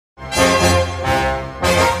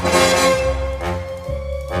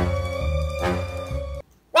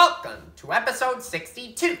episode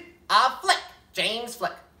 62 of Flick, James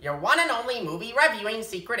Flick, your one and only movie reviewing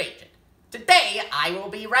secret agent. Today, I will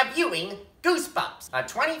be reviewing Goosebumps, a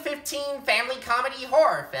 2015 family comedy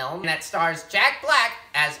horror film that stars Jack Black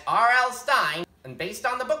as R.L. Stine, and based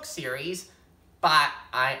on the book series by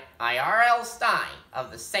R.L. Stine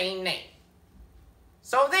of the same name.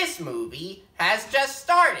 So this movie has just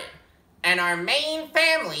started, and our main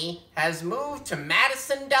family has moved to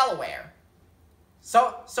Madison, Delaware.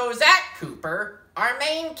 So Zach Cooper, our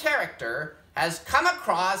main character, has come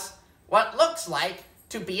across what looks like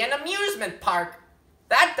to be an amusement park.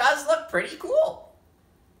 That does look pretty cool.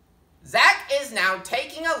 Zach is now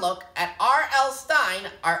taking a look at R.L.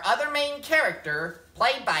 Stine, our other main character,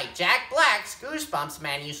 played by Jack Black's Goosebumps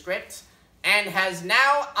manuscripts, and has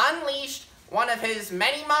now unleashed one of his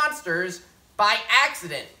many monsters by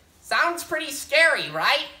accident. Sounds pretty scary,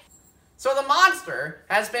 right? So the monster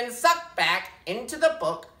has been sucked back into the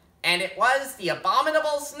book, and it was the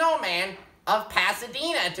abominable snowman of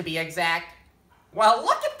Pasadena, to be exact. Well,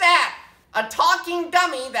 look at that! A talking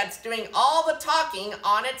dummy that's doing all the talking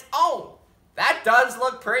on its own. That does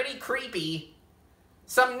look pretty creepy.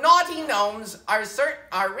 Some naughty gnomes are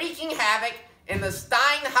wreaking havoc in the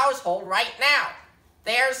Stine household right now.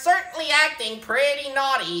 They are certainly acting pretty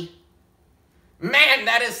naughty. Man,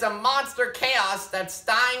 that is some monster chaos that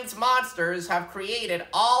Stine's monsters have created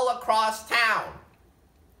all across town.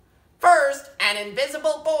 First, an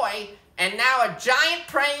invisible boy, and now a giant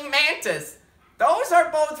praying mantis. Those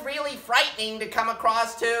are both really frightening to come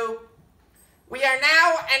across too. We are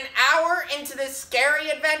now an hour into this scary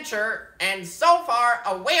adventure, and so far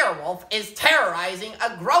a werewolf is terrorizing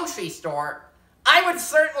a grocery store. I would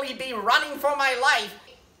certainly be running for my life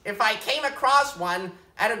if I came across one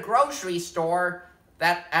at a grocery store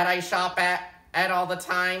that I shop at all the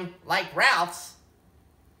time, like Ralph's.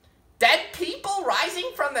 Dead people rising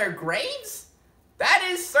from their graves? That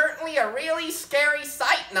is certainly a really scary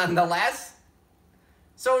sight nonetheless.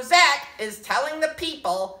 So Zach is telling the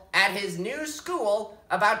people at his new school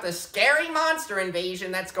about the scary monster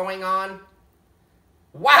invasion that's going on.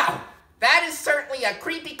 Wow, that is certainly a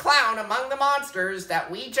creepy clown among the monsters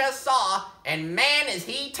that we just saw, and man is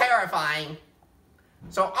he terrifying.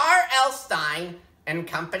 So R.L. Stine and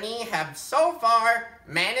company have so far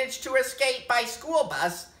managed to escape by school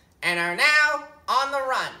bus and are now on the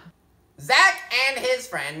run. Zach and his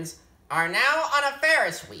friends are now on a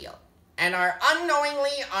Ferris wheel and are unknowingly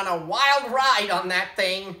on a wild ride on that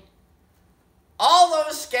thing. All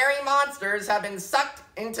those scary monsters have been sucked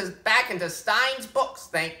back into Stine's books,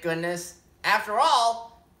 thank goodness. After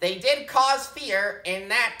all, they did cause fear in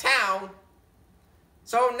that town.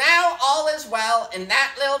 So now all is well in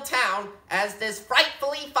that little town as this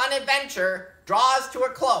frightfully fun adventure draws to a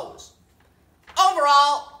close.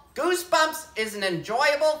 Overall, Goosebumps is an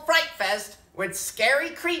enjoyable fright fest with scary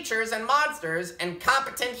creatures and monsters and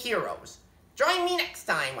competent heroes. Join me next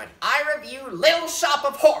time when I review Little Shop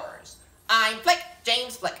of Horrors. I'm Flick,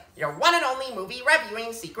 James Flick, your one and only movie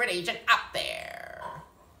reviewing secret agent out there.